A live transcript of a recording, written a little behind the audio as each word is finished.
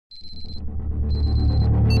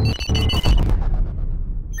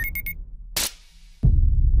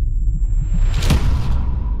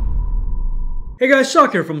Hey guys,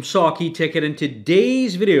 Sak here from SAKITECH, and in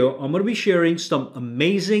today's video, I'm going to be sharing some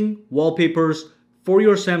amazing wallpapers for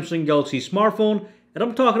your Samsung Galaxy smartphone, and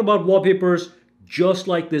I'm talking about wallpapers just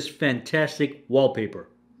like this fantastic wallpaper.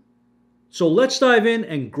 So let's dive in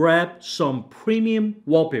and grab some premium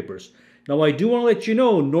wallpapers. Now I do want to let you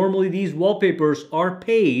know, normally these wallpapers are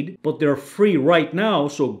paid, but they're free right now,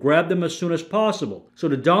 so grab them as soon as possible. So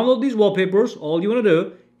to download these wallpapers, all you want to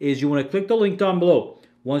do is you want to click the link down below.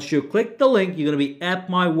 Once you click the link, you're going to be at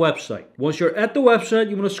my website. Once you're at the website,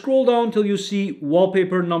 you want to scroll down until you see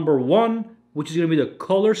wallpaper number 1, which is going to be the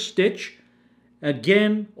color stitch.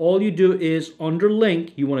 Again, all you do is under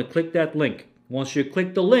link, you want to click that link. Once you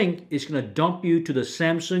click the link, it's going to dump you to the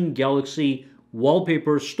Samsung Galaxy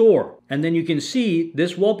wallpaper store. And then you can see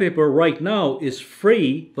this wallpaper right now is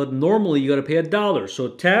free, but normally you got to pay $1. So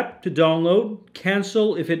tap to download,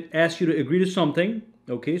 cancel if it asks you to agree to something.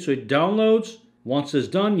 Okay, so it downloads. Once it's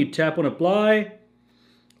done, you tap on apply.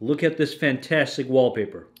 Look at this fantastic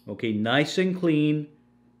wallpaper. Okay, nice and clean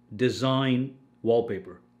design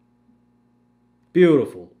wallpaper.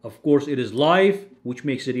 Beautiful. Of course, it is live, which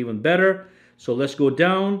makes it even better. So let's go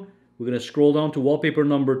down. We're going to scroll down to wallpaper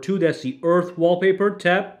number 2. That's the Earth wallpaper.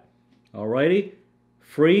 Tap. Alrighty.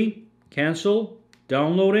 Free. Cancel.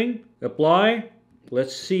 Downloading. Apply.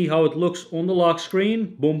 Let's see how it looks on the lock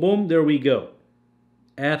screen. Boom, boom. There we go.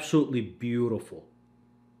 Absolutely beautiful.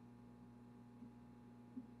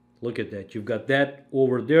 Look at that. You've got that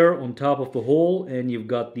over there on top of the hole, and you've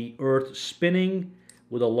got the Earth spinning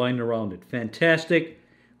with a line around it. Fantastic.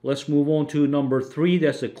 Let's move on to number 3.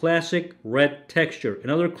 That's the classic red texture.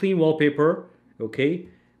 Another clean wallpaper. Okay.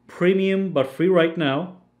 Premium but free right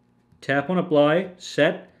now. Tap on apply.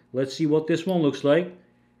 Set. Let's see what this one looks like.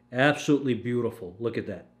 Absolutely beautiful. Look at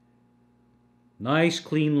that. Nice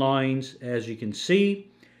clean lines, as you can see.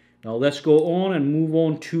 Now let's go on and move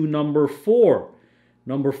on to number 4.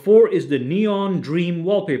 Number 4 is the Neon Dream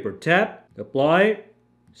wallpaper. Tap, apply,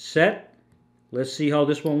 set. Let's see how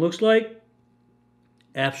this one looks like.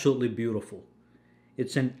 Absolutely beautiful.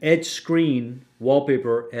 It's an edge screen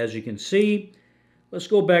wallpaper, as you can see. Let's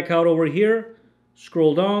go back out over here.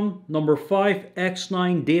 Scroll down. Number 5,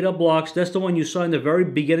 X9 data blocks. That's the one you saw in the very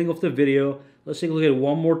beginning of the video. Let's take a look at it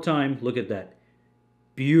one more time. Look at that.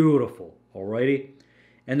 Beautiful. Alrighty.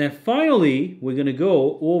 And then finally, we're going to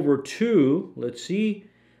go over to, let's see,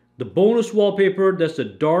 the bonus wallpaper. That's the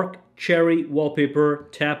dark cherry wallpaper.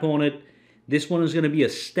 Tap on it. This one is going to be a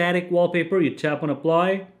static wallpaper. You tap on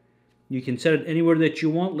apply. You can set it anywhere that you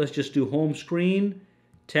want. Let's just do home screen.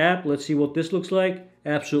 Tap. Let's see what this looks like.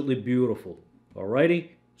 Absolutely beautiful. Alrighty.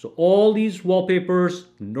 So all these wallpapers,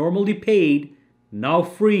 normally paid, now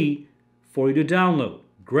free for you to download.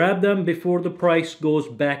 Grab them before the price goes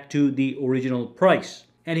back to the original price.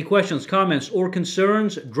 Any questions, comments, or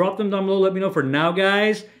concerns, drop them down below. Let me know. For now,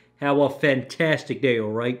 guys, have a fantastic day,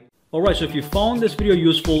 alright? Alright, so if you found this video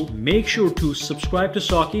useful, make sure to subscribe to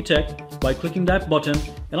SAKITECH by clicking that button,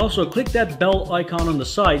 and also click that bell icon on the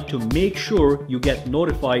side to make sure you get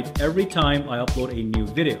notified every time I upload a new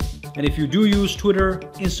video. And if you do use Twitter,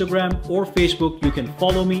 Instagram, or Facebook, you can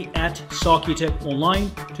follow me at SAKITECH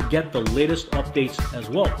online to get the latest updates as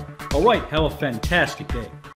well. Alright, have a fantastic day.